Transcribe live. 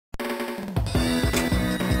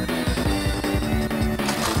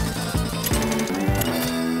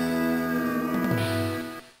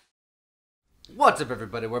What's up,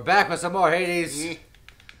 everybody? We're back with some more Hades.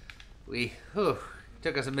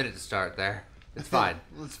 Took us a minute to start there. It's fine.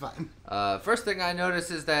 It's fine. First thing I noticed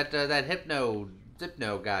is that that Hypno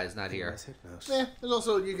guy's not here. Yeah, there's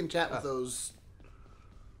also, you can chat with those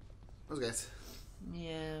guys.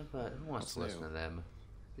 Yeah, but who wants to listen to them?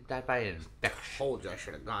 They died by an infection. Told you I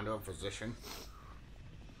should have gone to a physician.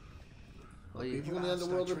 Well, people in the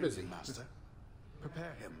underworld are busy. Master.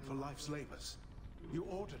 Prepare him for life's labors. You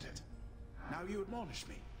ordered it. Now you admonish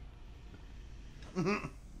me.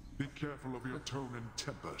 Be careful of your tone and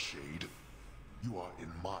temper, Shade. You are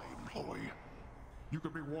in my employ. You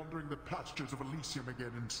could be wandering the pastures of Elysium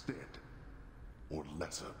again instead. Or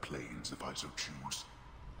lesser planes, if I so choose.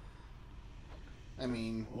 I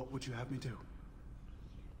mean, What would you have me do?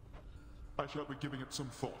 I shall be giving it some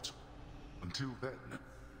thought. Until then,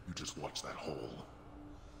 you just watch that hole.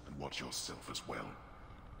 And watch yourself as well.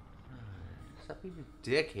 Stop being a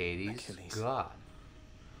dick, Hades. Achilles. God.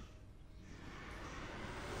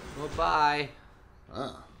 Well, bye.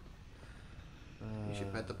 you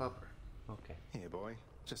should pet the pupper. Okay. Here, boy.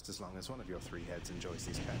 Just as long as one of your three heads enjoys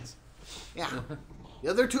these pets. Yeah.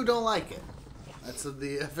 The other two don't like it. That's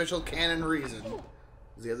the official canon reason.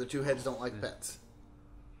 The other two heads don't like pets.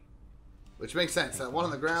 Which makes sense. That one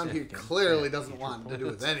on the ground, he clearly doesn't want to do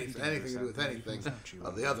with anything to do with anything.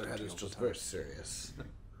 The other head is just very serious.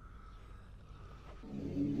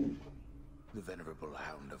 The venerable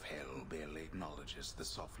Hound of Hell barely acknowledges the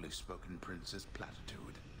softly spoken prince's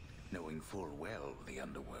platitude, knowing full well the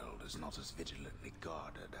underworld is not as vigilantly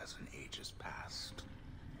guarded as in ages past.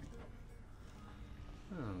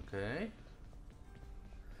 Okay.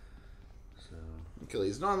 So.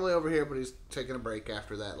 Achilles normally over here, but he's taking a break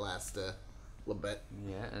after that last little bit.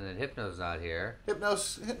 Yeah, and then Hypno's not here.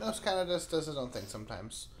 Hypnos kind of just does his own thing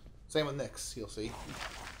sometimes. Same with Nyx, you'll see.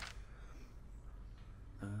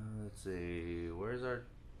 Let's see. Where's our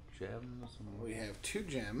gems? We have 2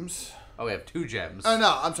 gems. Oh, we have 2 gems. Oh,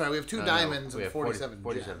 no, I'm sorry. We have 2 No, diamonds we and have 47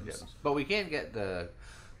 gems. gems. But we can get the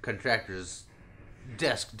contractor's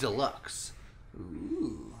desk deluxe.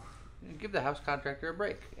 Ooh. Give the house contractor a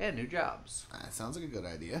break and new jobs. That sounds like a good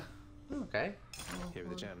idea. Okay. Here are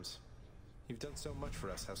the gems. You've done so much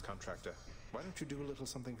for us, house contractor. Why don't you do a little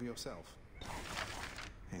something for yourself?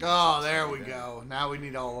 Oh, there we go. Now we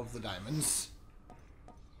need all of the diamonds.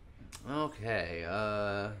 Okay.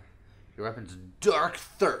 Your weapon's Dark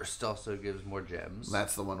Thirst also gives more gems.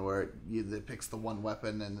 That's the one where it picks the one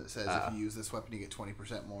weapon and it says if you use this weapon you get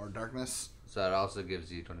 20% more darkness. So it also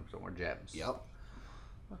gives you 20% more gems. Yep.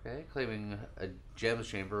 Okay. Claiming a gems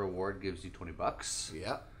chamber reward gives you $20.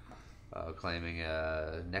 Yep. Claiming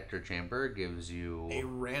a nectar chamber gives you A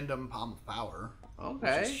random palm of power.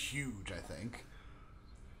 Okay. Which is huge, I think.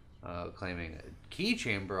 Claiming a key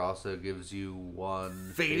chamber also gives you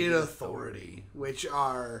 1 Faded Authority, which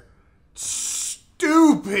are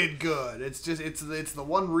stupid good. It's the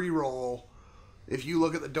one reroll. If you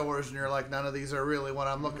look at the doors and you're like, none of these are really what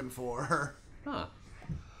I'm looking for. Huh.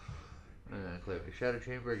 Claiming a shadow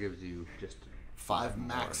chamber gives you just 5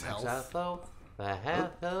 max health. Oh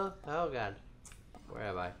god. Where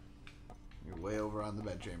am I? You're way over on the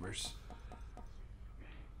bed chambers.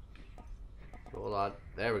 Hold on.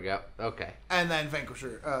 There we go. Okay. And then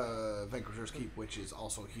Vanquisher's Keep, which is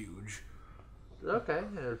also huge. Okay.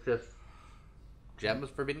 It's just gems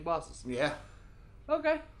for beating bosses. Yeah.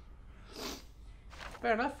 Okay.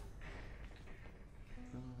 Fair enough.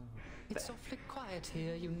 It's awfully quiet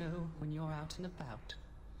here, you know, when you're out and about.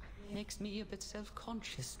 Makes me a bit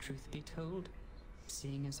self-conscious, truth be told,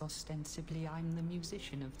 seeing as ostensibly I'm the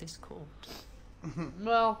musician of this court.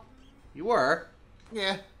 Well, you were.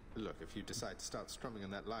 Yeah. Look, if you decide to start strumming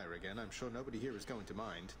on that lyre again, I'm sure nobody here is going to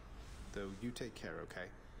mind. Though you take care, okay?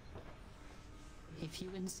 If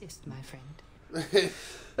you insist, my friend.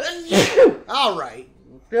 All right.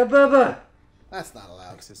 Yeah, Bubba. That's not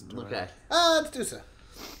allowed. Okay. Let's do so.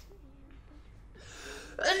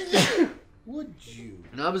 Would you?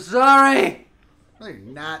 No, I'm sorry. No, you're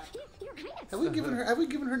not. Have we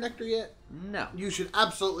given her nectar yet? No. You should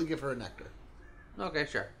absolutely give her a nectar. Okay,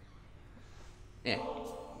 sure. Yeah.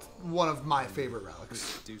 One of my favorite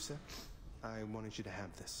relics. Dusa, I wanted you to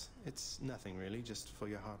have this. It's nothing really, just for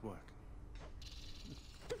your hard work.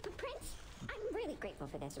 Prince, I'm really grateful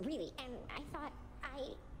for this, really, and I thought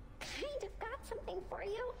I kind of got something for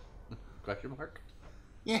you. Question mark?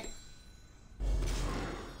 Yeah.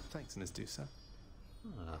 Thanks, Miss Dusa.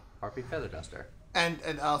 Harpy Feather Duster.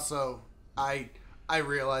 And also, I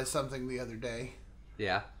realized something the other day.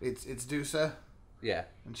 Yeah. It's Dusa. Yeah.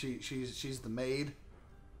 And she's the maid.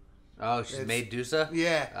 Oh, she's made Dusa?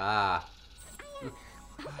 Yeah.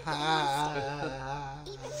 Ah.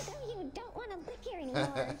 Even though you don't want to lick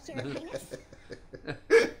You're serving us.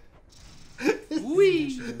 Wee!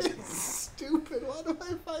 Stupid. Why do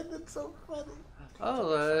I find it so funny?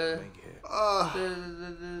 Oh,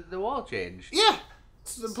 the wall changed. Yeah,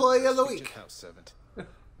 it's the employee of the week. House servant.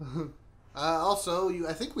 Also,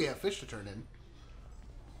 I think we have fish to turn in.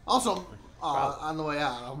 Also, on the way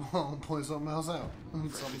out, I'm gonna point something else out.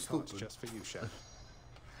 Something It's stupid. just for you, chef.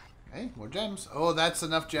 Hey, more gems. Oh, that's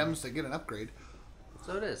enough gems to get an upgrade.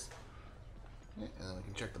 So it is. Yeah, and then we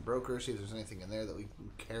can check the broker, see if there's anything in there that we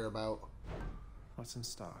care about. What's in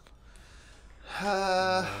stock?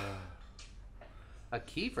 A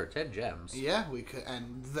key for 10 gems. Yeah, we could,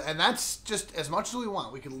 and that's just as much as we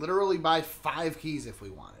want. We could literally buy 5 keys if we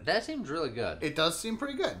wanted. That seems really good. It does seem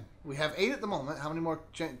pretty good. We have 8 at the moment. How many more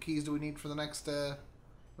keys do we need for the next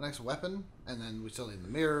weapon? And then we still need the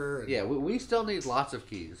mirror. And, Yeah, we still need lots of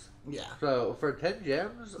keys. yeah. So for 10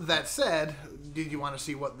 gems, That said, did you want to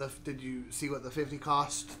see what the 50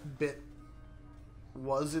 cost bit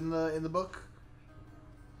was in the book?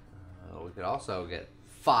 we could also get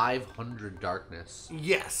 500 darkness.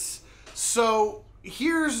 Yes. So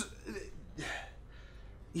here's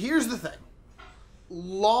the thing.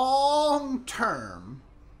 Long term,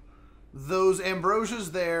 those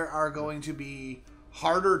ambrosias there are going to be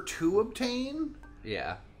harder to obtain,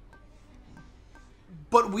 Yeah.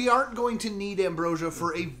 but we aren't going to need ambrosia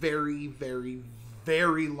for a very, very,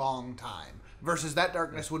 very long time. Versus that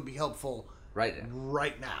darkness would be helpful Right now.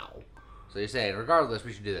 right now. So you're saying, regardless,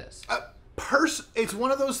 we should do this. It's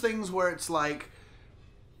one of those things where it's like,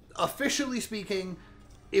 officially speaking,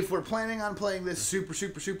 if we're planning on playing this super,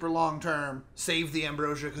 super, super long term, save the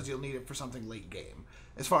ambrosia because you'll need it for something late game.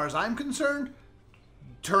 As far as I'm concerned,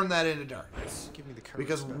 turn that into darkness. Give me the courage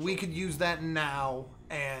Because special. we could use that now,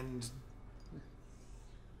 and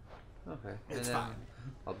Okay. it's and then fine.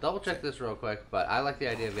 I'll double check this real quick, but I like the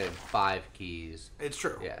idea of getting 5 keys. It's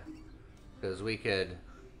true. Yeah. Because we could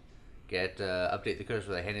get update the curse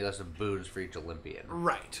with a handy list of boons for each Olympian.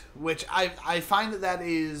 Right. Which I find that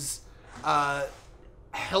is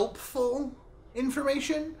helpful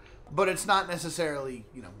information, but it's not necessarily,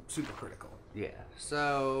 super critical. Yeah.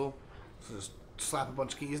 So, So just slap a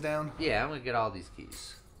bunch of keys down. yeah, I'm going to get all these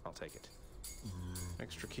keys. I'll take it.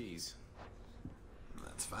 Extra keys.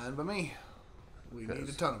 That's fine by me. We need a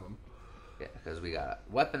Because- ton of them. Yeah, because we got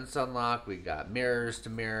weapons to unlock, we got mirrors to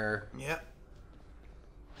mirror. Yep.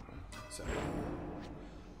 So.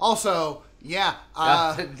 Also, yeah.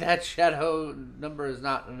 That shadow number is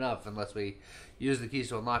not enough unless we use the keys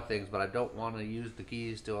to unlock things, but I don't want to use the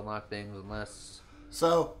keys to unlock things unless...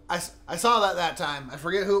 So I saw that time. I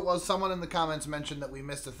forget who it was. Someone in the comments mentioned that we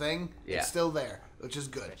missed a thing. Yeah. It's still there, which is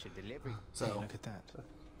good. Special delivery. So Look at that.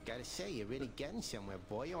 Gotta say, you're really getting somewhere,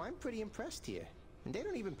 boy. I'm pretty impressed here. And they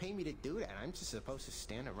don't even pay me to do that. I'm just supposed to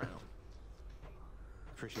stand around.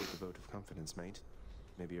 Appreciate the vote of confidence, mate.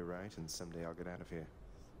 Maybe you're right, and someday I'll get out of here.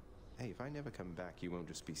 Hey, if I never come back, you won't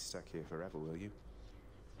just be stuck here forever, will you?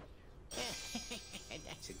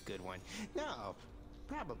 That's a good one. No,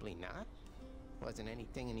 probably not. Wasn't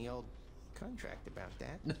anything in the old contract about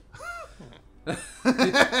that.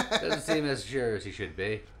 Doesn't seem as sure as he should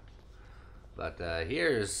be. But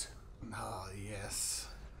here's... oh yes,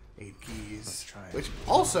 8 keys, Let's try it. which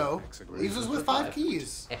also leaves us with 5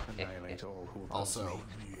 keys. Annihilate all who oppose Also,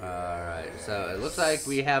 me. Alright, so it looks like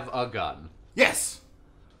we have a gun. yes.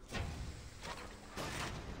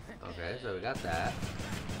 Okay, so we got that.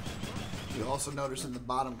 You also notice in the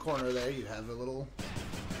bottom corner there you have a little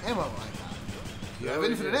ammo icon. You have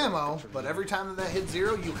infinite ammo, but every time that hits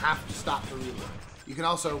 0, you have to stop to reload. You can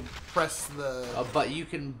also press the But you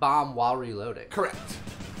can bomb while reloading. correct,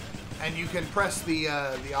 and you can press the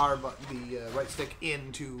R button, the right stick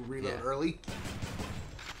in to reload Yeah. early.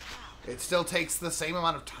 It still takes the same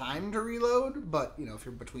amount of time to reload, but if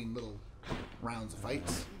you're between little rounds of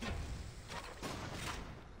fights,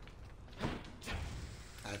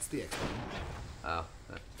 that's the X button. Oh.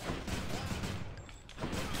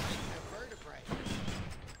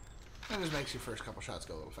 That just makes your first couple shots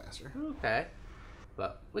go a little faster. Okay.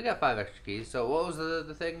 But we got 5 extra keys. So what was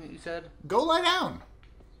the thing that you said? Go lie down.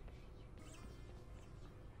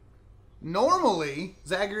 Normally,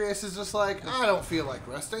 Zagreus is just like, I don't feel like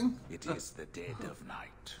resting. It is the dead of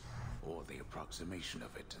night, or the approximation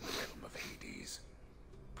of it in the realm of Hades.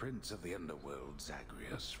 Prince of the underworld,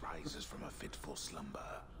 Zagreus rises from a fitful slumber,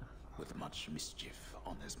 with much mischief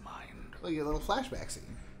on his mind. Look at a little flashback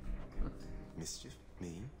scene. Mischief?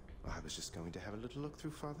 Me? I was just going to have a little look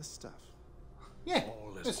through Father's stuff. Yeah,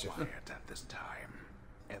 All is mischief. quiet at this time.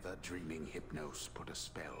 Ever-dreaming Hypnos put a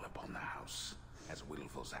spell upon the house, as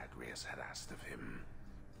willful Zagreus had asked of him.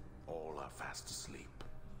 All are fast asleep,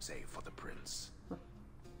 save for the prince.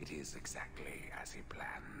 It is exactly as he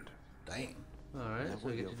planned. Dang. Alright, so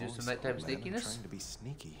we get to do some nighttime sneakiness. I'm trying to be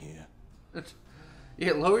sneaky here.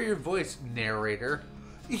 Yeah, lower your voice, narrator.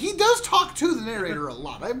 He does talk to the narrator a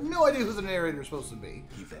lot. I have no idea who the narrator is supposed to be.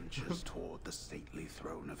 He ventures toward the stately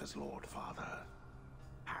throne of his lord father,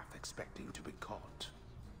 half expecting to be caught,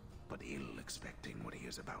 but ill expecting what he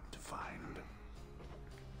is about to find.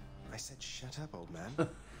 I said shut up, old man.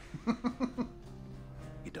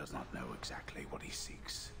 He does not know exactly what he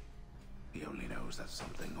seeks. He only knows that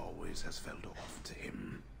something always has felt off to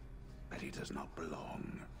him, that he does not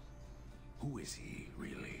belong. Who is he,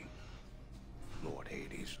 really? Lord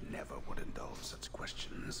Hades never would indulge such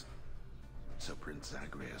questions, so Prince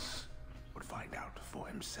Zagreus would find out for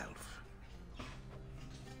himself.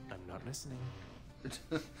 I'm not listening.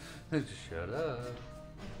 Shut up.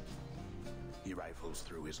 He rifles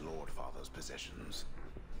through his lord father's possessions.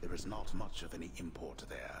 There is not much of any import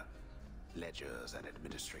there. Ledgers and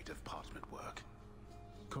administrative parchment work.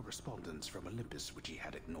 Correspondence from Olympus which he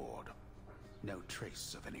had ignored. No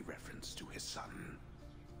trace of any reference to his son.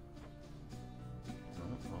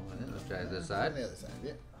 Let's try this side. On the other side,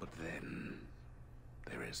 yeah. But then,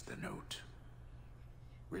 there is the note.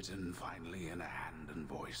 Written finally in a hand and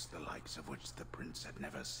voice the likes of which the prince had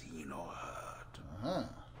never seen or heard. Uh-huh.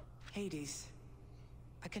 Hades,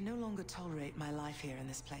 I can no longer tolerate my life here in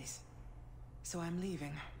this place. So I'm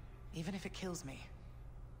leaving, even if it kills me.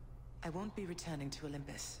 I won't be returning to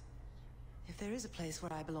Olympus. If there is a place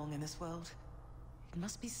where I belong in this world, it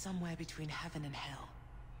must be somewhere between heaven and hell.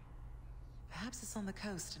 Perhaps it's on the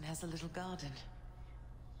coast and has a little garden.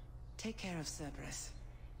 Take care of Cerberus.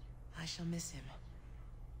 I shall miss him.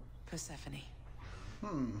 Persephone.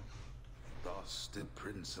 Thus did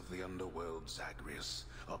Prince of the Underworld Zagreus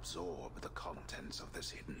absorb the contents of this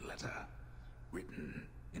hidden letter, written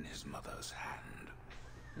in his mother's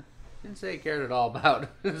hand. Didn't say he cared at all about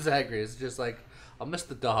Zagreus, just like, I'll miss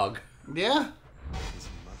the dog. Yeah? His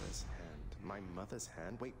mother's hand. My mother's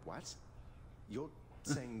hand? Wait, what? You're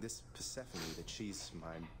saying this Persephone, that she's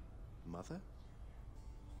my mother?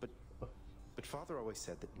 But father always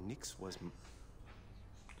said that Nyx was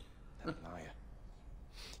that liar.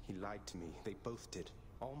 He lied to me. They both did.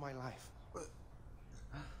 All my life.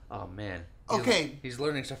 Oh, man. Okay. He's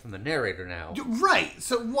learning stuff from the narrator now. Right.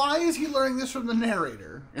 So why is he learning this from the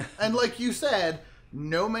narrator? And like you said,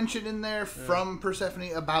 no mention in there from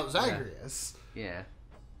Persephone about Zagreus. Yeah.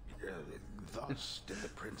 Thus did the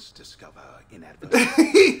prince discover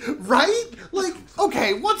inadvertently. Right? Like,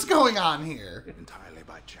 okay, what's going on here? Entirely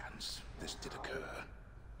by chance, this did occur.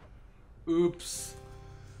 Oops.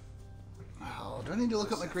 Oh, do I need to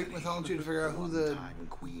look up my Greek mythology to figure out who the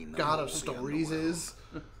god of stories is?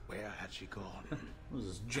 Where had she gone? Was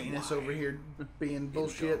this Janus over here being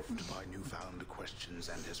bullshit? Engulfed by newfound questions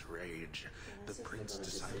and his rage, the prince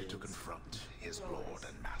decided to confront his lord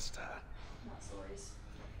and master.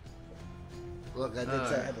 Look, I did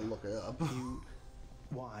say I had to look it up.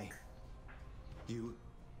 Why? You're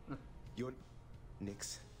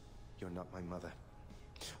Nyx. You're not my mother.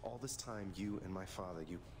 All this time, you and my father,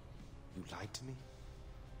 you lied to me?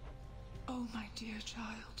 Oh, my dear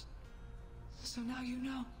child. So now you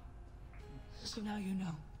know. So now you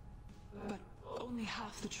know. But only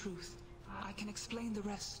half the truth. I can explain the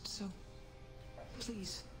rest, so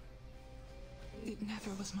please. It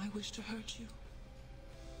never was my wish to hurt you.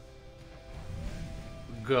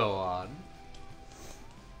 Go on.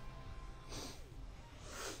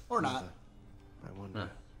 Or not. I wonder,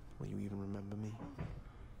 will you even remember me?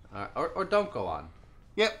 Or don't go on.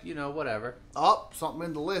 Yep. You know, whatever. Oh, something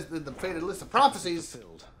in the list, in the faded list of prophecies.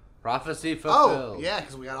 Fulfilled. Prophecy fulfilled. Oh, yeah,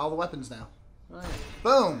 because we got all the weapons now. Oh, yeah.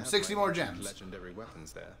 Boom, 60 more gems. Legendary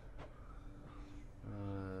weapons there.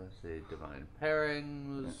 Let's see, divine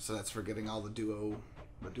pairings. So that's for getting all the duo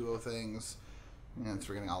things. And it's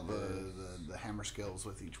for getting all the hammer skills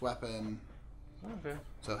with each weapon. Okay.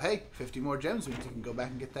 So hey, 50 more gems means you can go back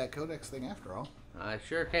and get that codex thing after all. I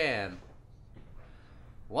sure can.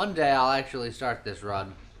 One day I'll actually start this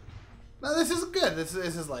run. No, this is good. This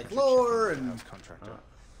is like lore and Contractor.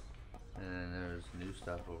 And there's new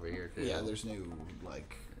stuff over here too. yeah, there's new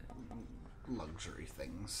like luxury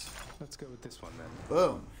things. Let's go with this one then.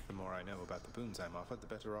 Boom. The more I know about the boons I'm offered, the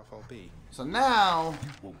better off I'll be. So now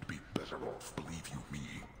You won't be better off, believe you me.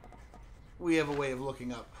 we have a way of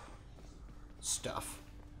looking up stuff.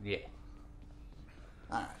 Yeah.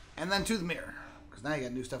 All right, and then to the mirror, because now you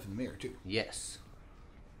got new stuff in the mirror too. Yes.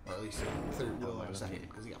 Or at least third one in a second,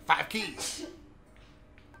 because you got 5 keys.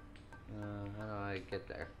 How do I get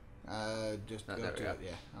there? Just Oh, go there we to go. it.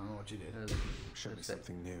 Yeah, I don't know what you did. Show me That's it.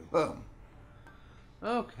 something new. Boom.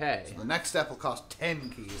 Okay. So the next step will cost 10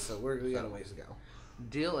 keys, so we got a ways to go.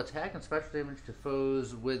 Deal attack and special damage to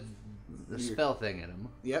foes with the spell thing in them.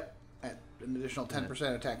 Yep. At an additional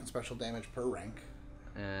 10% attack and special damage per rank.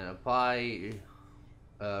 And apply...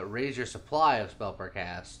 raise your supply of spell per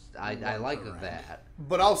cast. I like that.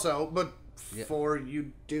 But also, before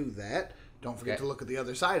you do that, don't forget to look at the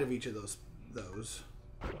other side of each of those.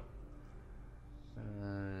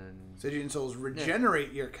 Stygian Souls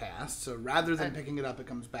regenerate your cast, so rather than picking it up, it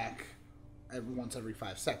comes back once every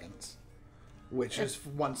 5 seconds, which is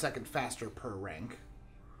 1 second faster per rank.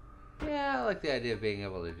 Yeah, I like the idea of being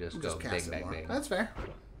able to just go bang, bang, bang. That's fair.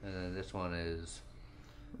 And then this one is...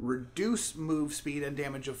 Reduce move speed and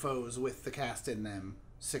damage of foes with the cast in them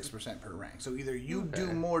 6% per rank. So either you do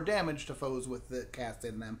more damage to foes with the cast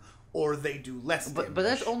in them, or they do less damage. But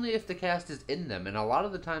that's only if the cast is in them. And a lot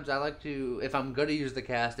of the times I like to, if I'm going to use the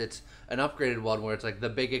cast, it's an upgraded one where it's like the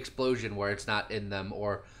big explosion where it's not in them,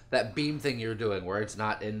 or that beam thing you're doing where it's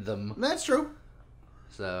not in them. That's true.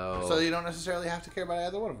 So you don't necessarily have to care about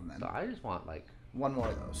either one of them then. So I just want like... one more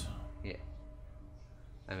of those. Yeah.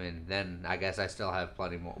 I mean, then I guess I still have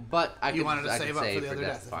plenty more. But I you wanted to save up for the other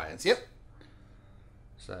Death Defiance. Yep.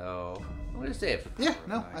 So I'm going to save.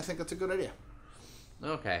 I think that's a good idea.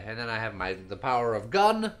 Okay, and then I have the power of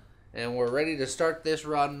gun, and we're ready to start this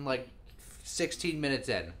run like 16 minutes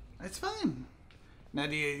in. It's fine. Now,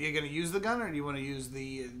 you going to use the gun, or do you want to use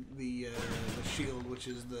the shield, which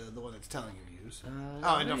is the one that's telling you to use?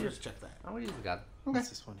 I don't forget to check that. I'm going to use the gun. Okay. What's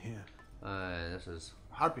this one here? This is...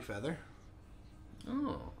 Harpy Feather.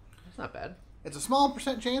 Oh, that's not bad. It's a small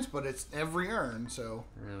 % chance, but it's every urn, so...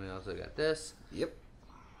 And then we also got this. Yep.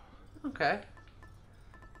 Okay.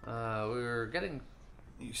 We were getting...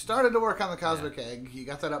 You started to work on the Cosmic Egg. You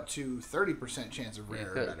got that up to 30% chance of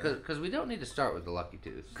rare or better. Because we don't need to start with the Lucky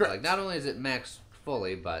Tooth. Correct. Like, not only is it maxed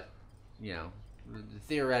fully, but, you know,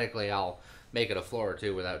 theoretically I'll make it a floor or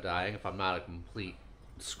two without dying if I'm not a complete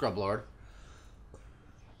scrub lord.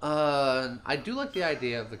 I do like the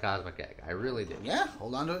idea of the Cosmic Egg. I really do. Yeah,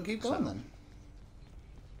 hold on to it and keep going then.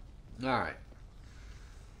 Alright.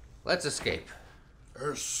 Let's escape.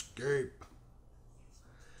 Escape.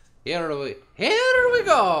 Here we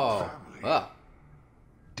go! Family. Oh.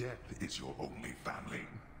 Death is your only family.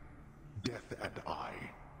 Death and I.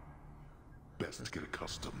 Best get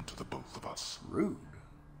accustomed to the both of us. Rude.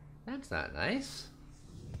 That's not nice.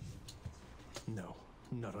 No,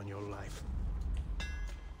 not on your life.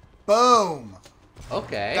 Boom!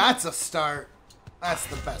 Okay. That's a start. That's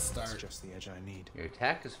the best start. That's just the edge I need. Your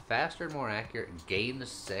attack is faster and more accurate and gains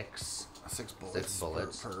 6. 6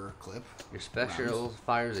 bullets. Per clip. Your special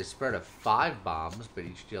fires a spread of 5 bombs, but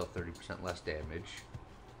each deal 30% less damage.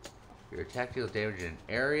 Your attack deals damage in an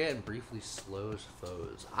area and briefly slows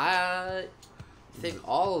foes. I think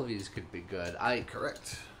all of these could be good.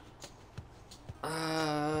 Correct.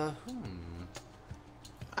 I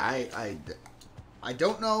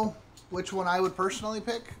don't know which one I would personally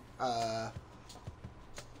pick.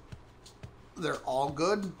 They're all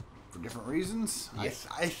good for different reasons. Yes.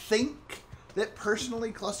 I think that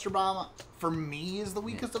personally Cluster Bomb for me is the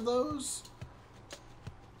weakest of those.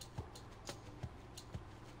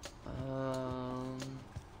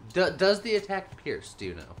 Does the attack pierce? Do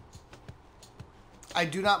you know? I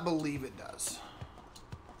do not believe it does.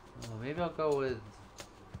 Maybe I'll go with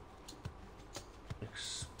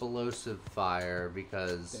explosive fire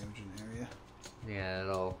because damage in the area. Yeah,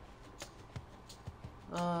 it'll.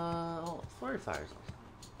 Flurry fire.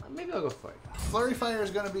 Maybe I'll go flurry fire. Flurry fire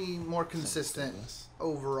is going to be more consistent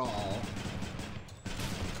overall,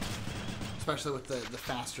 especially with the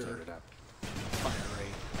faster fire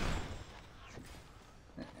rate.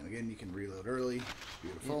 And again, you can reload early.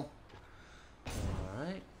 Beautiful. All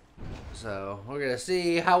right. So we're gonna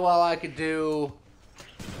see how well I can do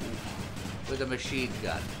with a machine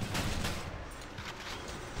gun.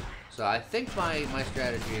 So I think my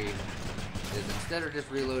strategy is instead of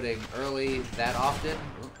just reloading early that often,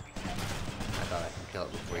 I thought I can kill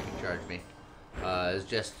it before he can charge me, is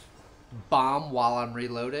just bomb while I'm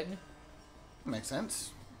reloading. Makes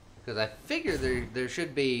sense. Because I figure there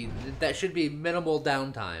should be minimal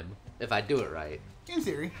downtime if I do it right. In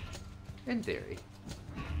theory. In theory.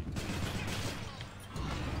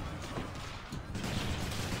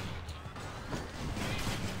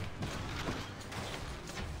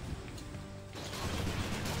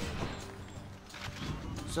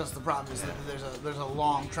 It's just the problem is that there's a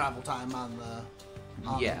long travel time on the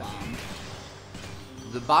bomb.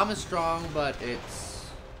 The bomb is strong, but it's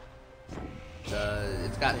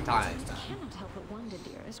got time. I cannot help but wonder,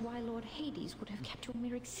 dearest, why Lord Hades would have kept your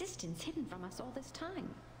mere existence hidden from us all this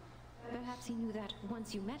time. Perhaps he knew that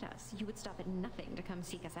once you met us, you would stop at nothing to come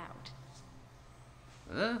seek us out.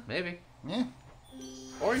 Maybe. Yeah.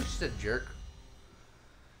 Or he's just a jerk.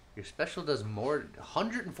 Your special does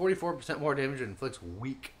 144% more damage and inflicts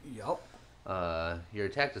weak. Yup. Your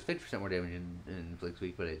attack does 50% more damage and inflicts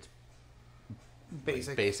weak, but it's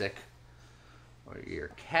Basic. Basic. Or your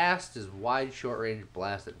cast is wide, short range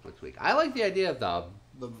blast that inflicts weak. I like the idea of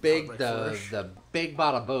the big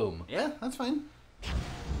bada boom. Yeah, that's fine.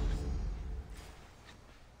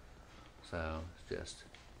 So it's just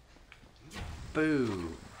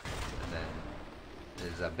boom, and then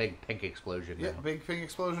there's a big pink explosion. Yeah, now. big pink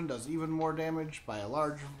explosion does even more damage by a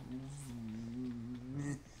large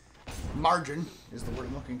margin, is the word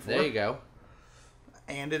I'm looking for. There you go.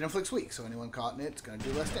 And it inflicts weak, so anyone caught in it's going to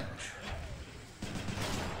do less damage.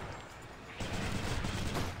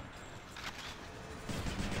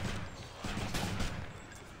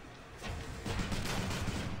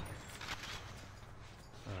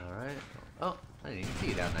 Alright. Oh, I didn't even see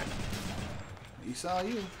you down there. He saw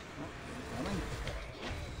you. Coming.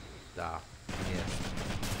 Ah, yeah.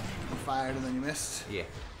 You fired and then you missed. Yeah.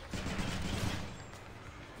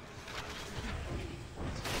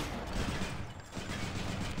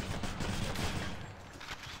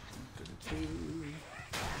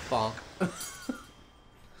 Bonk.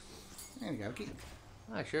 And you got a key.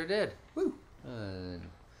 I sure did. Woo.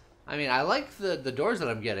 I mean, I like the doors that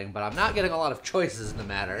I'm getting, but I'm not getting a lot of choices in the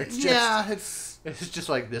matter. It's just, yeah, it's just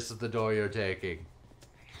like, this is the door you're taking.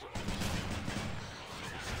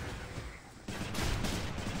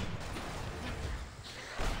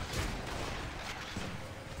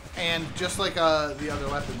 And just like the other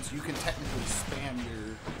weapons, you can technically spam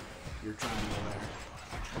your triangle there.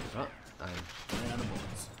 Oh, Ran out of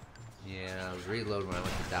bullets. yeah, I was reloading when I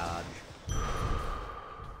went to dodge.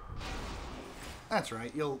 That's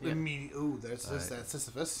right. You'll Yeah. immediately. Ooh, there's All right. that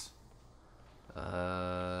Sisyphus.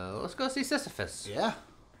 Let's go see Sisyphus. Yeah.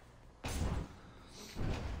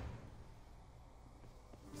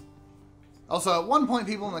 Also, at one point,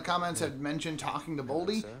 people in the comments had mentioned talking to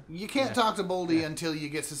Boldy. You can't talk to Boldy until you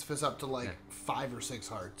get Sisyphus up to like 5 or 6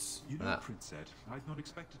 hearts. You know, Prince Ed, I'd not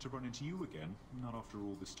expected to run into you again, not after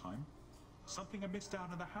all this time. Something amiss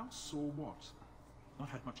down in the house, or what? Not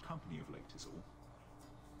had much company of late, is all.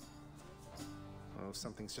 Oh,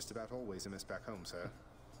 something's just about always amiss back home, sir.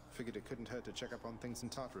 Figured it couldn't hurt to check up on things in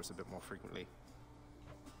Tartarus a bit more frequently.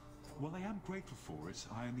 Well, I am grateful for it.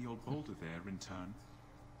 I and the old boulder there, in turn.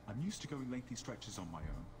 I'm used to going lengthy stretches on my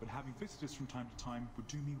own, but having visitors from time to time would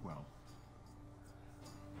do me well.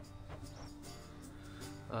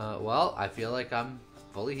 Well, I feel like I'm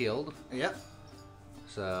fully healed. Yep.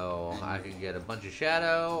 So I can get a bunch of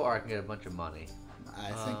shadow, or I can get a bunch of money.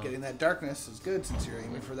 I think getting that darkness is good since you're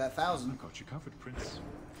aiming for that 1,000. Got you covered, Prince.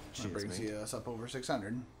 That brings us up over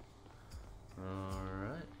 600.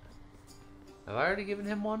 Alright. Have I already given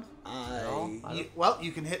him one? Well,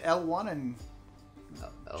 you can hit L1 and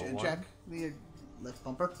L1? check the left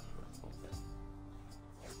bumper.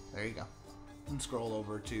 There you go. And scroll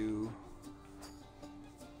over to...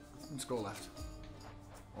 And scroll left.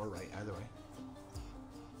 Or right, either way.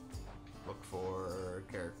 Look for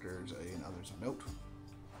characters in others of note.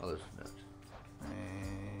 Others of note.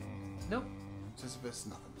 And... Nope. Sisyphus,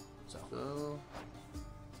 nothing. So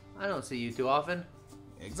I don't see you too often.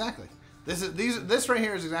 Exactly. This right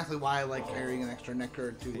here is exactly why I like carrying an extra nectar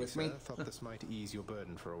or two with me. I thought this might ease your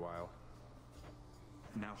burden for a while.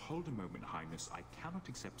 Now hold a moment, Highness. I cannot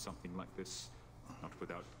accept something like this. Not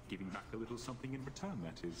without giving back a little something in return,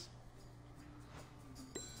 that is.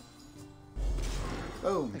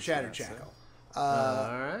 Boom, Shattered Shackle.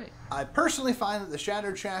 Alright. I personally find that the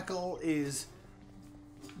Shattered Shackle is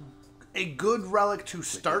a good relic to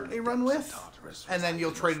start a run with, and then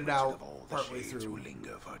you'll trade it out partway through. Who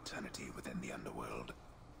linger for eternity within the underworld,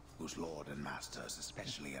 whose lord and master is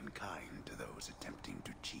especially unkind to those attempting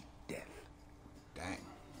to cheat death. Dang.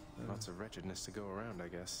 Lots of wretchedness to go around, I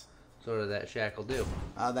guess. So what does that shackle do?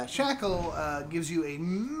 That shackle gives you a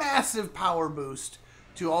massive power boost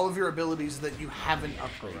to all of your abilities that you haven't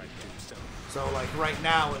upgraded. So, like right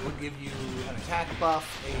now, it will give you an attack buff,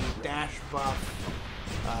 a dash buff,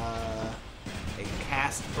 a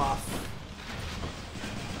cast buff.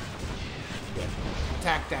 Yeah,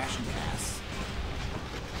 attack, dash, and cast.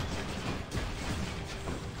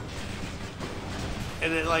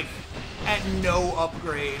 And then, like, at no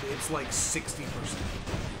upgrade, it's like 60%.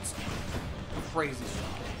 It's crazy strong.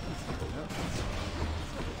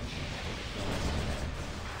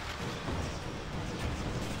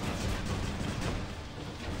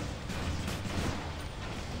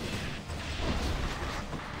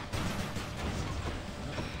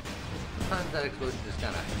 sometimes that explosion just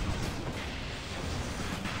kind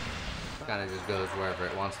of just goes wherever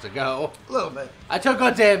it wants to go. A little bit. I took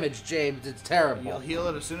on damage, James. It's terrible. You'll heal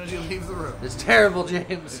it as soon as you leave the room. It's terrible,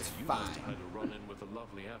 James. It's fine. Had to run in with a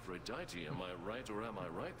lovely Aphrodite, am I right or am I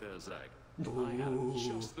right there, Zach?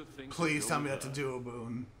 Ooh. Please tell me that's a duo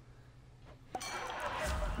boon.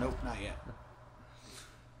 Nope, not yet.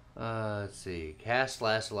 Let's see. Cast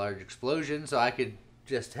lasts a large explosion, so I could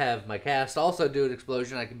just have my cast also do an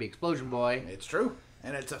explosion. I could be Explosion Boy. It's true.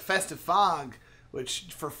 And it's a festive fog, which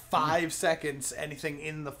for 5 seconds, anything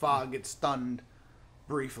in the fog gets stunned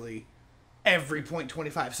briefly every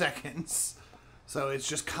 0.25 seconds. So it's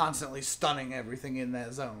just constantly stunning everything in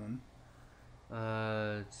that zone.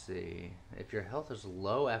 Let's see. If your health is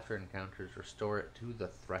low after encounters, restore it to the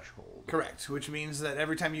threshold. Correct, which means that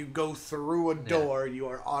every time you go through a door, you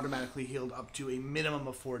are automatically healed up to a minimum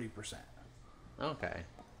of 40%. Okay.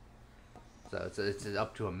 So it's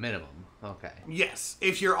up to a minimum. Okay. Yes.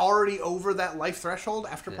 If you're already over that life threshold,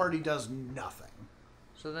 After Party does nothing.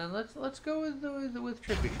 So then let's go with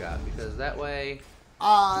Trippy Shot, because that way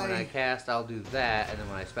when I cast I'll do that, and then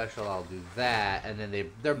when I special I'll do that, and then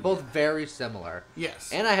they're both very similar. Yes.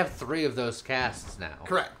 And I have 3 of those casts now.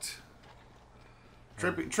 Correct.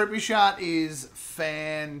 Trippy Shot is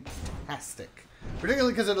fantastic.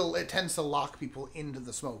 Particularly because it tends to lock people into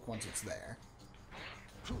the smoke once it's there.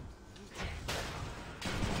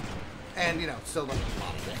 And, you know, still does a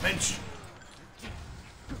lot of damage.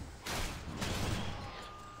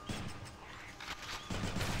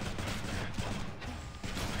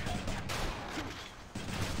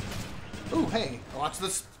 Ooh, hey, watch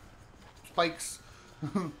this spikes.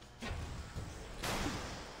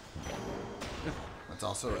 That's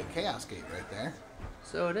also a Chaos Gate right there.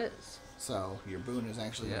 So it is. So your boon is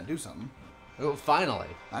actually going to do something. Oh, finally.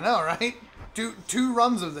 I know, right? Two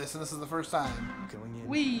runs of this, and this is the first time. Going in.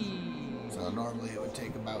 Whee! So normally it would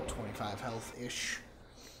take about 25 health-ish.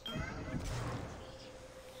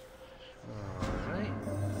 Alright.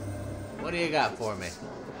 What do you got for me?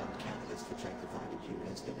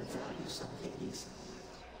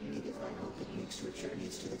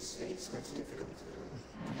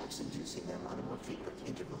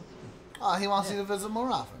 Oh, he wants you to visit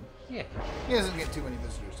more often. Yeah. He doesn't get too many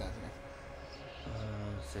visitors down here.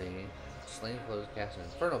 Let's see. Slain foes cast an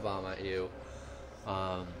Inferno Bomb at you.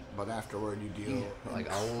 But afterward, you deal like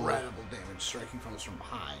incredible damage striking foes from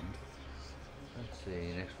behind. Let's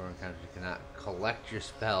see. Next 4 encounters, you cannot collect your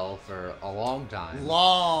spell for a long time.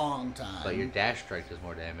 Long time. But your dash strike does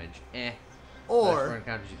more damage. Or next 4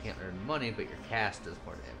 encounters, you can't earn money, but your cast does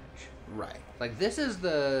more damage. Right. Like this is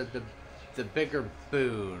the bigger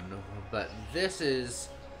boon, but this is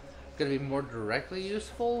gonna be more directly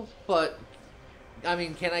useful. But I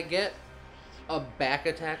mean, can I get a back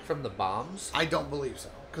attack from the bombs? I don't believe so,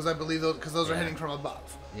 because I believe those are hitting from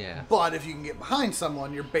above. Yeah. But if you can get behind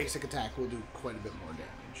someone, your basic attack will do quite a bit more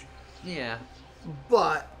damage. Yeah.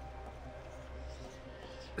 But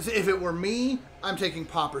if it were me, I'm taking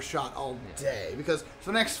Popper Shot all day, because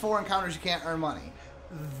for the next 4 encounters you can't earn money.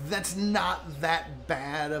 That's not that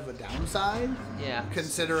bad of a downside. Yeah.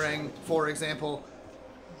 Considering, for example,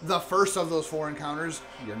 the first of those 4 encounters,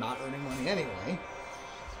 you're not earning money anyway.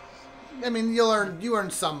 I mean, you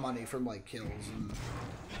earn some money from like kills and.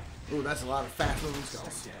 Ooh, that's a lot of fast moving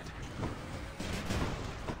skulls.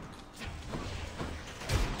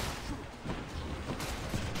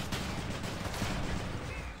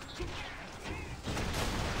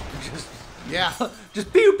 Yeah.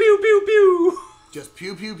 Just pew pew pew pew. Just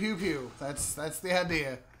pew pew pew pew. That's the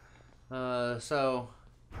idea. So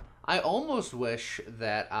I almost wish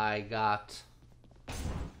that I got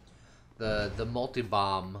the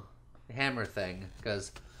multi-bomb hammer thing,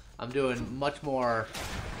 because I'm doing much more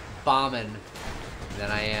bombing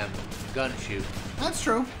than I am gun shoot. That's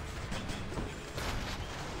true.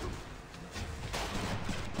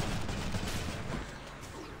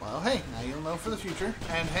 Well, hey, now you'll know for the future.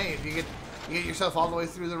 And hey, if you get yourself all the way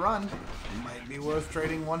through the run, it might be worth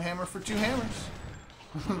trading 1 hammer for 2 hammers.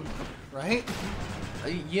 Right?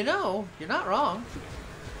 You know, you're not wrong.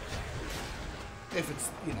 If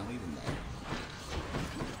it's, you know, even there.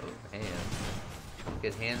 Oh, hands.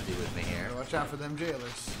 Get handsy with me here. Watch out for them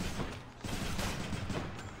jailers.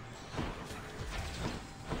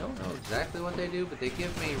 I don't know exactly what they do, but they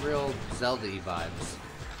give me real Zelda-y vibes.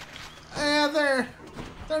 Yeah,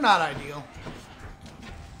 they're not ideal.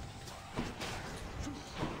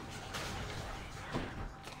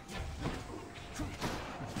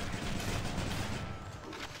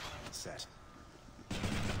 Set.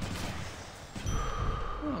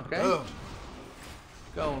 Okay. Boom.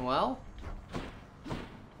 Going well.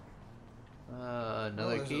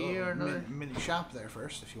 Another key or another mini shop there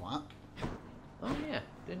first, if you want. Oh yeah,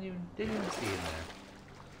 didn't even see in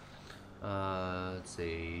there. Let's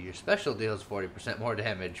see. Your special deals 40% more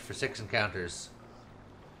damage for 6 encounters.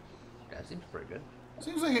 That seems pretty good.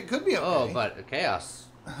 Seems like it could be okay. Oh, but a chaos.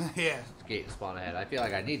 Yeah. Gate spawn ahead. I feel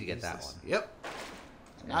like I need to get that one. Yep.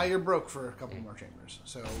 Now you're broke for a couple more chambers.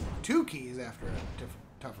 So 2 keys after a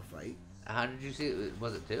tougher fight. How did you see it?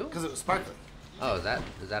 Was it 2? Because it was sparkly. Oh, is that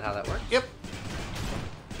how that works? Yep.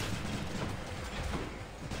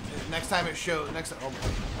 Next time it shows. Oh boy.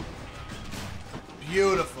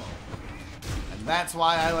 Beautiful. And that's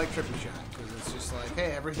why I like Trippy Shot, because it's just like,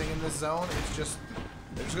 hey, everything in this zone, it's just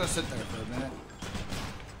they're just gonna sit there for a minute.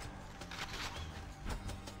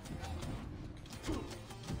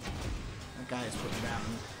 That guy is putting down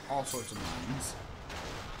all sorts of mines.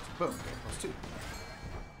 So boom, +2.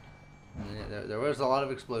 Yeah, there was a lot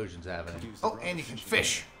of explosions happening. Oh, and you can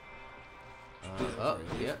fish. Oh,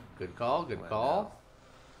 yeah. Good call. Good call.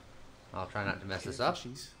 I'll try not to mess this up.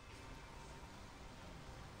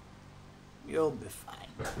 You'll be fine.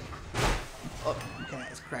 Oh, okay,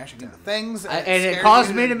 it's crashing into things. And it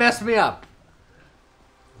caused me to mess me up.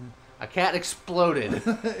 A cat exploded.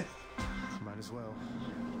 Might as well.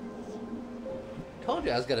 Told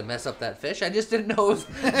you I was gonna mess up that fish. I just didn't know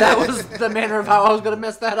that was the manner of how I was gonna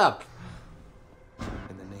mess that up.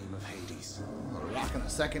 In the name of Hades. Rocking a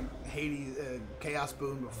second Hades Chaos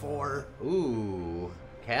Boon before. Ooh,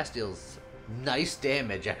 cast deals nice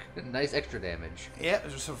damage, nice extra damage. Yeah,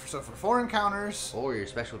 so for 4 encounters. Or your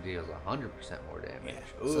special deals 100% more damage.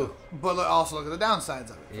 Yeah, Ooh. so, but also look at the downsides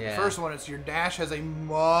of it. Yeah. The first one, it's your dash has a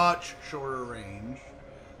much shorter range,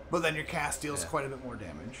 but then your cast deals quite a bit more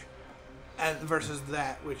damage. And versus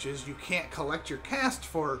that, which is you can't collect your cast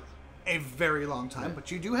for a very long time,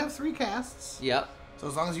 but you do have 3 casts. Yep. So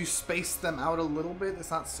as long as you space them out a little bit, it's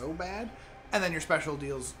not so bad. And then your special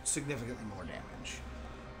deals significantly more damage.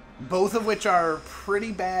 Both of which are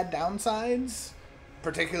pretty bad downsides,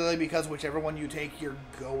 particularly because whichever one you take, you're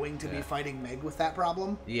going to be fighting Meg with that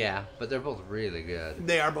problem. Yeah, but they're both really good.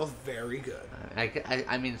 They are both very good.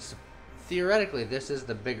 I mean, theoretically, this is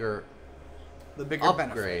the bigger benefit.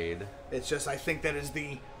 upgrade. It's just, I think that is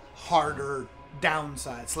the harder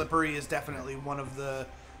downside. Slippery is definitely one of the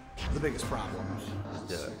biggest problems. Let's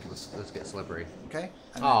do it. Let's get slippery. Okay.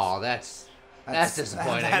 Oh, that's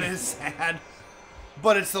disappointing. That is sad.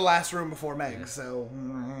 But it's the last room before Meg, so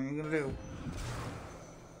what are you gonna do?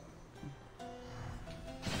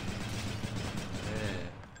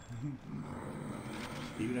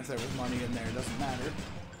 Even if there was money in there, it doesn't matter.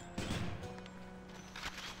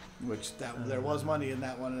 Which there was money in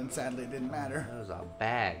that one, and sadly it didn't matter. That was a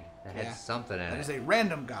bag that had something in it. That is a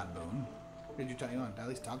random god boon. Did you want to at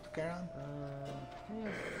least talk to Charon?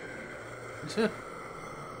 Yeah.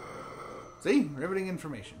 See, riveting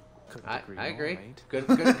information. I agree. Good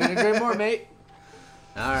agree more, mate.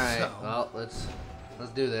 All right. So, well, let's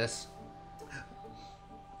do this.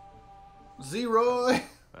 Zeroy.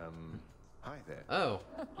 Hi there. Oh,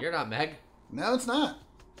 you're not Meg. No, it's not.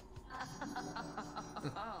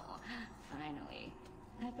 Oh, finally.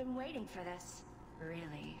 I've been waiting for this.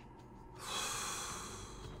 Really.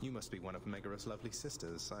 You must be one of Megaros' lovely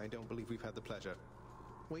sisters. I don't believe we've had the pleasure.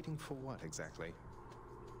 Waiting for what exactly?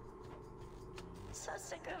 So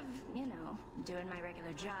sick of, doing my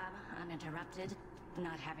regular job, uninterrupted,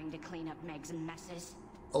 not having to clean up Meg's messes.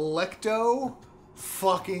 Electo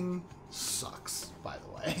fucking sucks, by the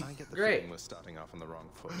way. I get the feeling we're starting off on the wrong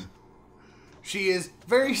foot. She is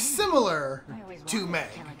very similar to Meg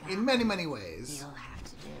in many, many ways. You'll have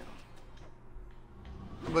to do.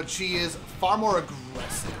 But she is far more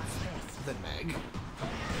aggressive than Meg.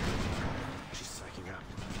 She's psyching up.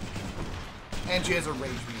 And she has a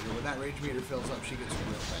rage meter. When that rage meter fills up, she gets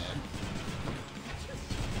real bad.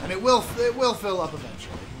 And it will fill up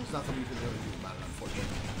eventually. There's nothing you can really do about it,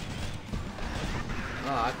 unfortunately.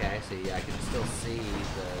 Oh, okay. So yeah, I can still see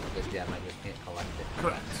the gem. I just can't collect it.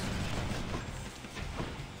 Correct.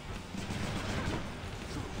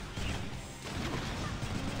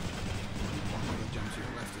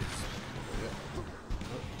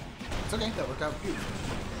 It's okay, that worked out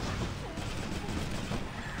beautifully.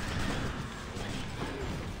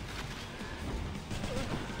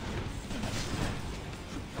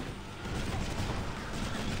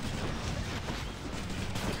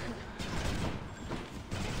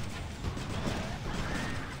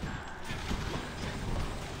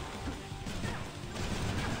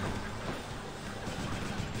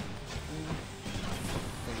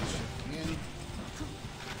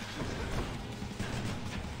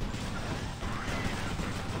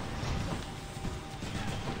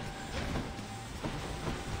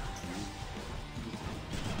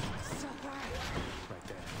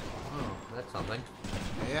 something.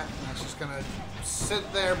 Yeah, that's just gonna sit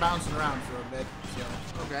there bouncing around for a bit. So.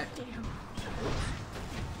 Okay.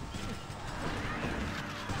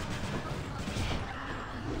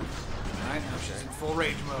 Alright, now she's in full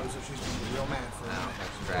rage mode, so she's gonna be real mad for a minute.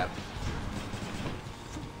 That's crap.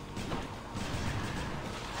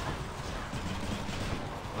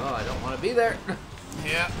 Oh, I don't want to be there.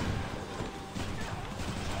 Yeah.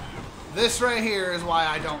 This right here is why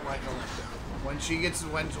I don't like Electo. When she gets,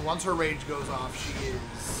 once her rage goes off, she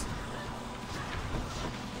is.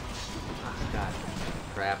 Oh, God,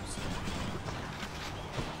 traps.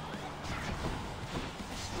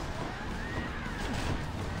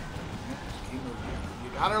 You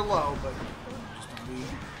got her low, but just don't be.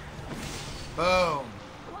 Boom.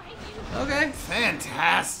 Okay.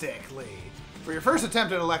 Fantastically. For your first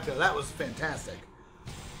attempt at Electo, that was fantastic.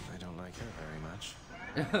 I don't like her very much.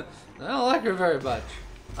 I don't like her very much.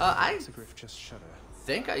 I just shudder.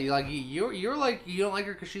 think you're like you don't like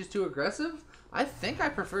her because she's too aggressive. I think I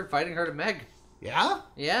preferred fighting her to Meg. Yeah?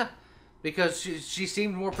 Yeah, because she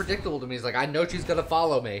seemed more predictable to me. It's like I know she's gonna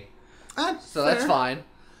follow me, so fair. that's fine.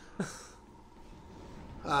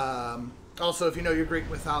 Also, if you know your Greek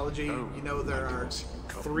mythology, you know there are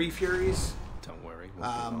 3 Furies. Don't worry. We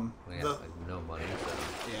have no money. So.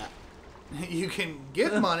 Yeah. You can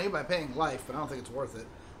get money by paying life, but I don't think it's worth it.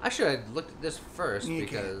 I should have looked at this first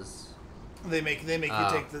because they make you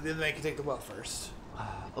take the well first.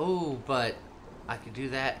 Oh, but I could do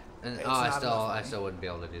that, and I still wouldn't be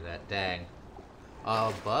able to do that. Dang.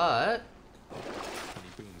 But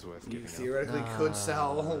you theoretically could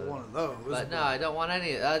sell one of those. But no, I don't want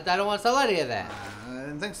any. I don't want to sell any of that. I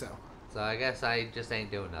didn't think so. So I guess I just ain't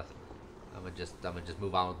doing nothing. I'm gonna just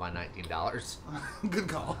move on with my $19. Good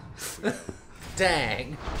call.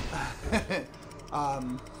 Dang.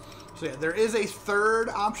 So yeah, there is a third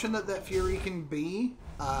option that Fury can be.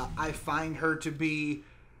 I find her to be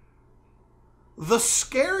the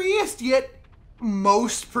scariest yet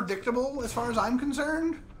most predictable as far as I'm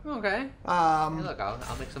concerned. Okay. Hey, look,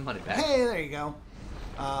 I'll make some money back. Hey, there you go.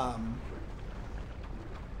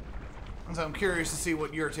 So I'm curious to see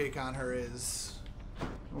what your take on her is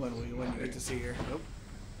when you get to see her. Nope.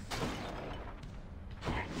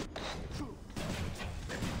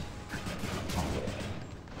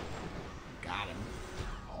 Got him.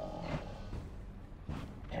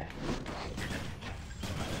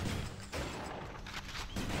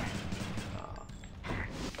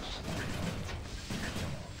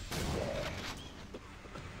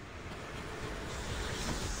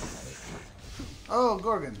 Oh,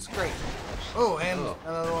 Gorgons, great. Oh, and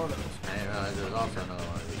another one of those. I didn't realize there was also another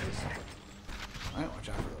one of these. Alright, watch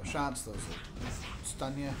out for those shots. Those will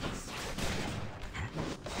stun you.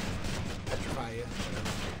 Petrify you.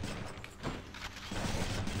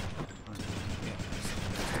 Yeah,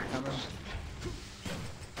 coming.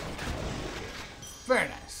 Very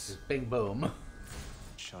nice. Just bing boom.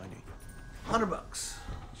 Shiny. $100.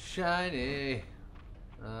 Shiny.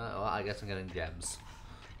 Well, I guess I'm getting gems.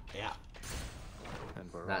 Yeah.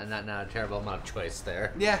 Not a terrible amount of choice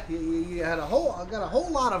there. Yeah, you had I got a whole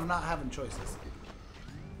lot of not having choices.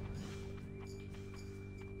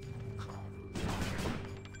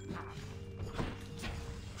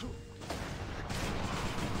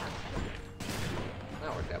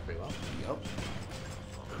 That worked out pretty well. Yep.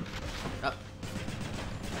 Up.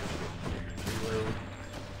 Reload.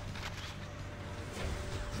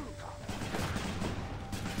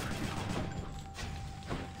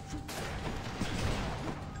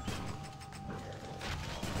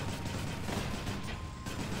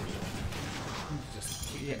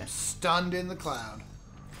 Yeah. Stunned in the cloud.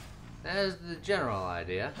 That is the general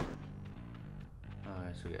idea.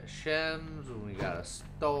 Alright, so we got Shems, we got a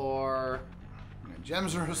store. Yeah,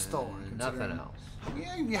 gems are a store. Nothing else.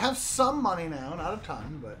 Yeah, you have some money now, not a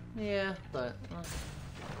ton, but... Yeah, but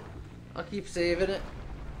I'll keep saving it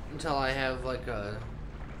until I have like a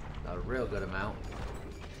real good amount.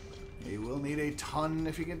 You will need a ton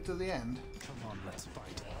if you get to the end. Come on, let's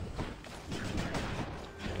fight.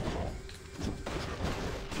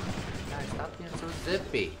 Guys, stop being so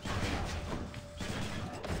zippy.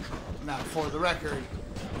 Now, for the record,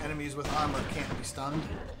 enemies with armor can't be stunned.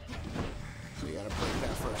 So you gotta break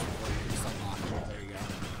that first before you can stun lock. There you go.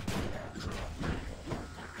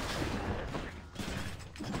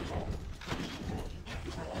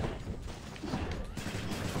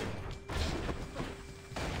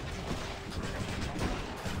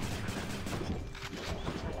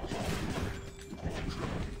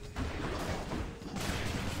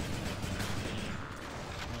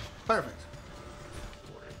 Perfect.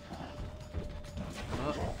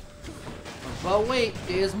 But wait,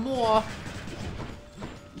 there's more.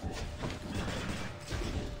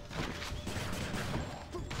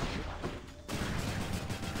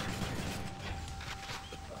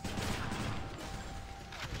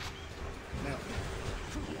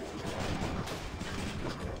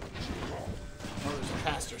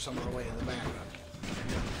 somewhere away in the background.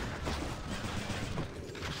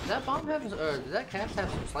 Does that bomb have, or does that cast have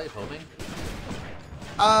some slight homing?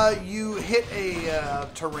 You hit a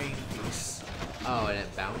terrain piece. Oh, and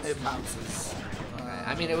it bounces? It bounces. Okay.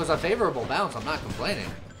 I mean, it was a favorable bounce. I'm not complaining.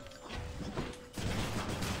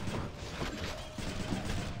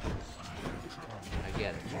 I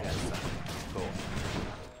get it. You got something. Cool.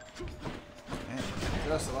 And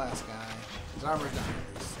just the last guy. His armor's down.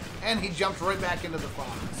 And he jumped right back into the fog,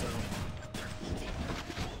 so...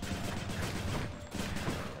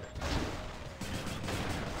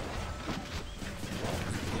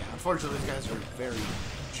 Yeah, unfortunately these guys are very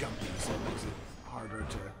jumpy, so it makes it harder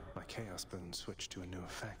to... My chaos boon switched to a new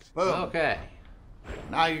effect. Boom. Okay.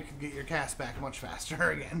 Now you can get your cast back much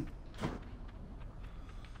faster again.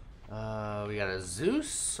 We got a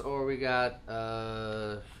Zeus, or we got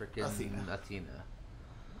freaking Athena.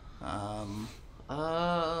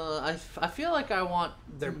 I feel like I want.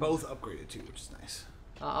 They're both upgraded too, which is nice.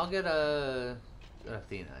 I'll get a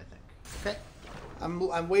Athena, I think. Okay.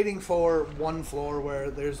 I'm waiting for one floor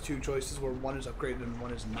where there's two choices where one is upgraded and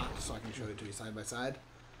one is not, so I can show it to you side by side.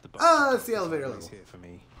 It's the elevator level. Here for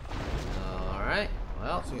me. All right.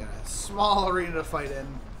 Well, so you got a small arena to fight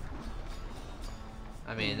in.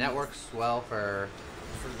 I mean, that works well for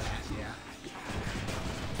that, yeah.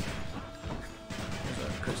 There's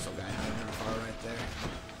a crystal guy hiding in the far right there.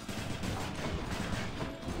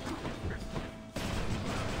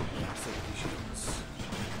 Yeah, safety shields.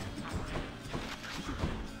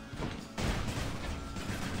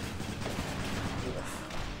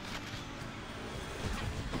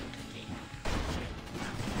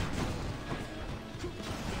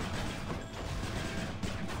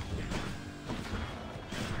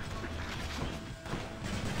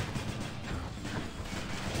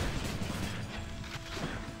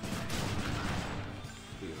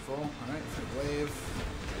 Alright, free wave.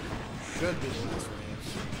 Should be the last wave.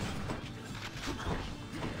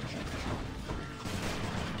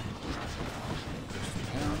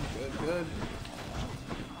 Down. Good, good.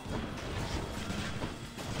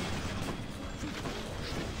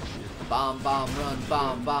 bomb, bomb, run,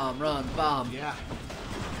 bomb, bomb, run, bomb. Yeah.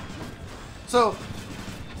 So,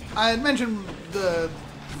 I had mentioned the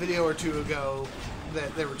video or two ago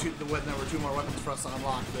that there were two more weapons for us to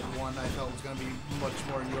unlock. That one I felt was going to be much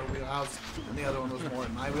more in your wheelhouse, and the other one was more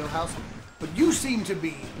in my wheelhouse. But you seem to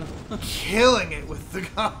be killing it with the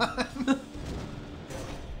gun.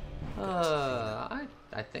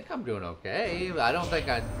 I think I'm doing okay. I don't think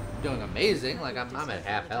I'm doing amazing. Like I'm at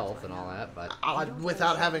half health and all that, but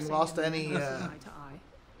without having lost any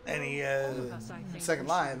second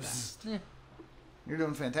lives, you're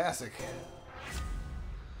doing fantastic.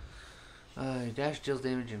 Dash deals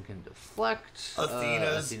damage and can deflect.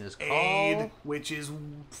 Athena's call, aid, which is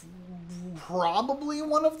probably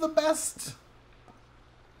one of the best.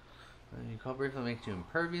 You call briefly makes you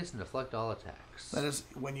impervious and deflect all attacks. That is,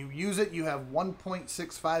 when you use it, you have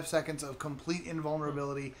 1.65 seconds of complete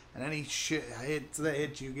invulnerability, and any hits that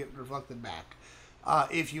hit you get reflected back.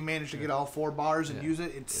 If you manage to get all 4 bars and use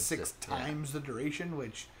it, it's 6 times the duration,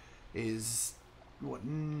 which is what,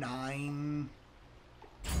 9.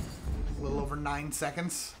 A little over 9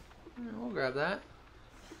 seconds. We'll grab that.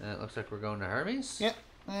 It looks like we're going to Hermes. Yep.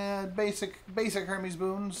 Basic Hermes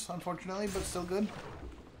boons, unfortunately, but still good.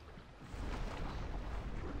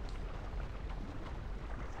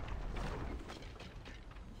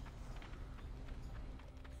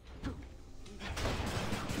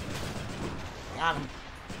 Got him.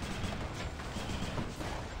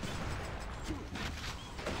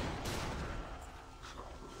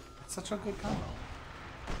 That's such a good combo.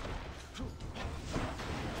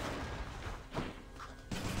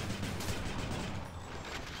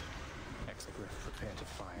 Prepare to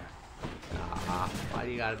fire. Why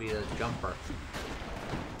do you gotta be a jumper?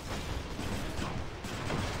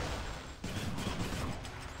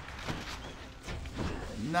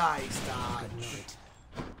 Nice dodge.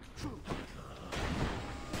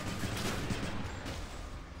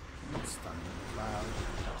 Stun cloud.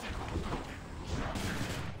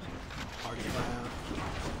 Party cloud.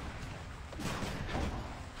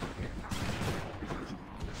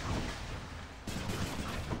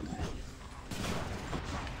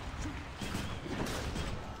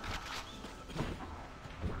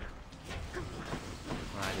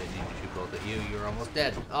 You were almost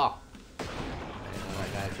dead. Oh. I didn't know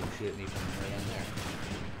that guy could shoot me from right in there.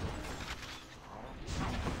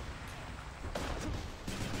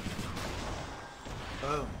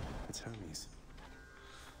 Boom. It's Hermes.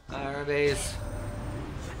 Hermes.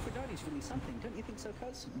 Aphrodite's really something, don't you think so,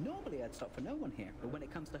 Cuz? Normally I'd stop for no one here, but when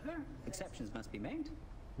it comes to her, exceptions must be made.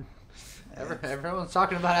 Everyone's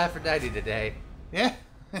talking about Aphrodite today. Yeah.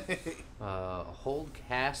 Hold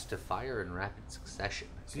cast to fire in rapid succession.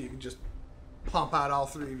 So you can just pump out all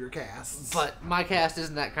 3 of your casts. But my cast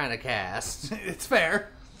isn't that kind of cast. It's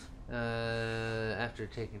fair. After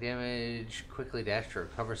taking damage, quickly dash to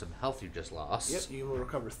recover some health you just lost. Yep, you will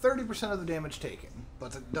recover 30% of the damage taken.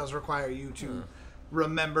 But it does require you to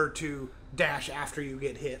remember to dash after you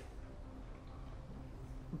get hit.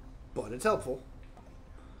 But it's helpful.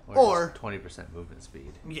 Or 20% movement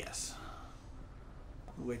speed. Yes.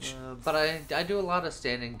 Which, but I do a lot of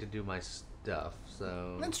standing to do my stuff,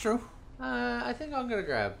 so that's true. I think I'm gonna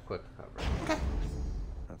grab quick recovery. Okay.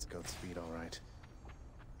 That's good speed, all right.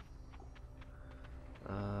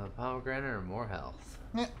 Pomegranate or more health?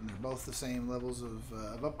 Yeah, they're both the same levels of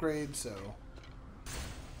upgrade, so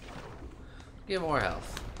get more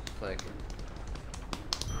health. Like,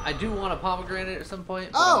 I do want a pomegranate at some point.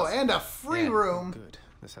 Oh, and a free room. Good.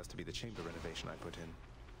 This has to be the chamber renovation I put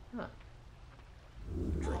in. Huh.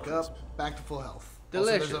 Drink up, back to full health.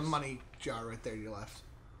 Delicious. Also, there's a money jar right there to your left.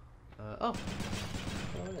 Oh,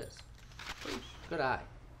 it is. Good eye.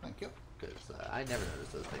 Thank you. Because I never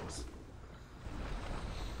noticed those things.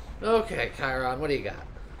 Okay, Chiron, what do you got?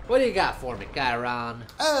 What do you got for me, Chiron?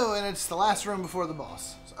 Oh, and it's the last room before the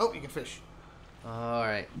boss. So, oh, you can fish. All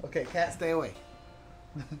right. Okay, cat, stay away.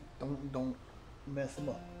 don't mess them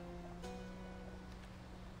up.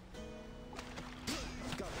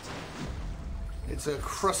 It's a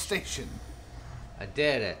crustacean. I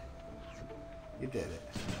did it. You did it.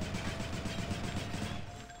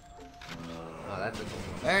 Oh, that's a cool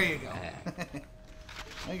one. There you go.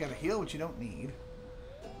 Now you gotta heal what you don't need.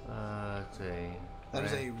 Let's see. That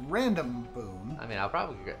is a random boon. I mean, I'll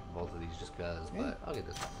probably get both of these just because, but I'll get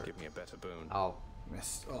this one first. Give me a better boon. Well,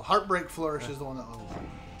 Heartbreak Flourish is the one that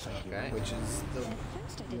okay. Which is the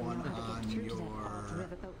one on your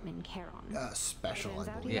special, I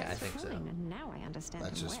believe. Yeah, I think so. And now I understand.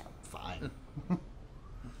 That's just fine.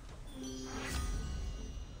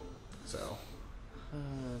 So.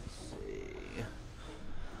 Let's see.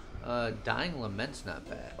 Dying Lament's not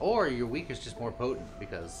bad. Or your weak is just more potent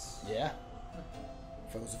because... Yeah.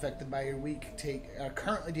 Foes affected by your weak are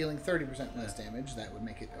currently dealing 30% less damage. That would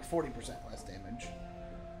make it 40% less damage.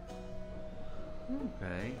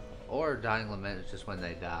 Okay. Or Dying Lament is just when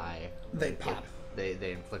they die. They pop. They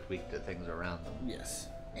inflict weak to things around them. Yes.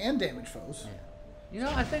 And damage foes. Yeah. You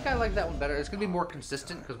know, I think I like that one better. It's going to be more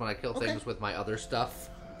consistent because when I kill things with my other stuff.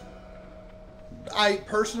 I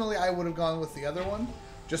would have gone with the other one.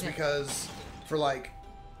 Just because for like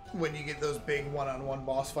when you get those big one-on-one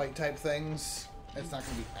boss fight type things, it's not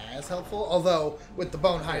going to be as helpful. Although with the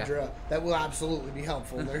Bone Hydra, that will absolutely be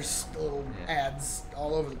helpful. There's little ads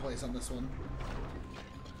all over the place on this one,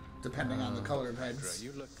 depending on the color of heads.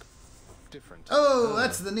 You look different. Oh,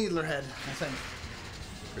 that's the Needler head, I think.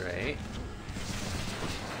 Great.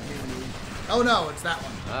 Oh no, it's that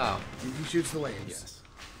one. Oh. He shoots the waves. Yes.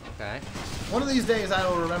 Okay. One of these days, I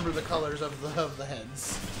will remember the colors of the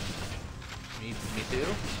heads. Me too.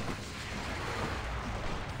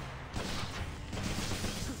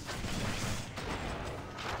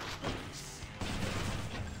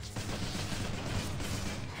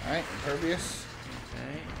 Alright, Impervious.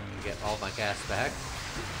 Okay, and get all my gas back.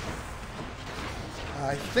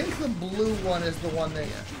 I think the blue one is the one that...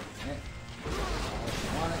 Yeah.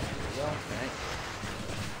 On it. There we go. Okay.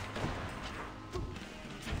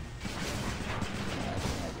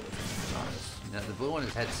 No, the blue one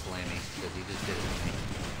is head slammy because he just did it to me.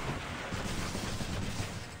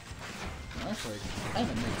 Actually, kind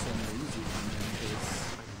of makes it an easy one in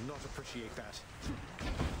case. I do not appreciate that.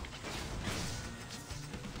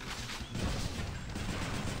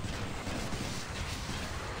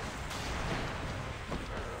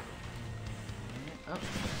 Oh,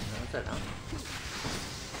 what's that now?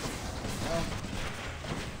 Well, I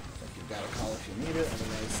think you've got a call if you need it,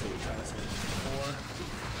 otherwise say try to save it before.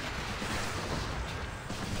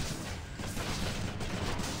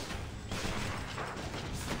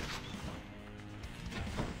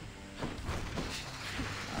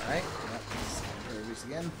 Alright, let's Impervious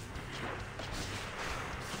again.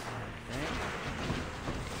 Okay.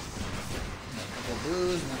 A couple of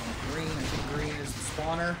blues, and then green. I think green is the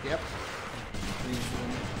spawner. Yep. Green's the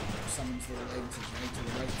one that summons the legs. It's right to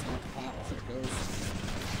the right. It's not the pop. There it goes.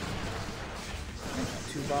 And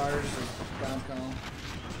 2 bars of ground call.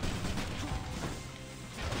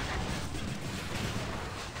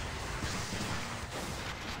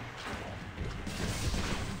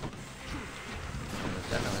 There's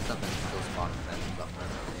definitely something still spawning that button.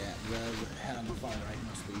 Yeah, the head on the far right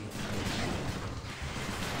must be.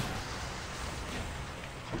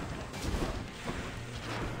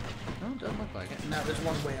 No, there's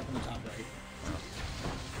one way up in the top right.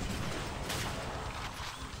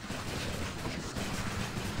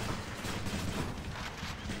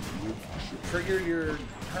 Trigger your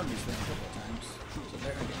Hermes thing a couple of times. So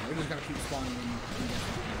there again, we're just gonna keep spawning in.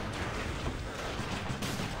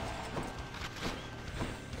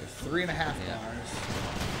 There's 3.5 bars.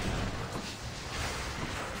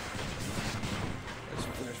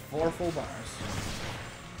 There's 4 full bars.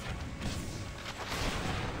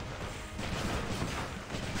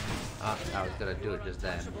 I was gonna do it just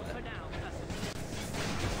then. But...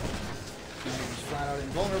 Just flat out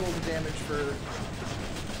invulnerable to damage for a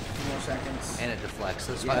few more seconds. And it deflects,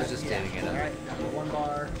 so I was just standing in it. Alright, down to 1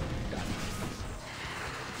 bar. Done.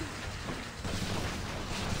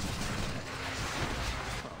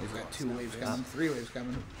 He's got 2 waves coming, 3 waves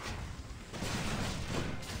coming.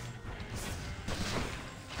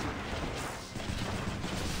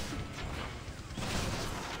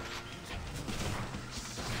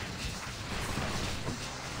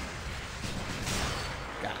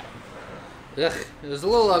 Ugh, it was a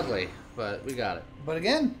little ugly, but we got it. But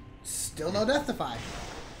again, still no deathify.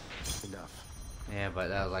 Enough. Yeah, but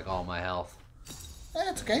that was like all my health.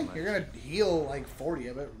 That's okay. You're gonna heal like 40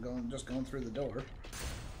 of it just going through the door.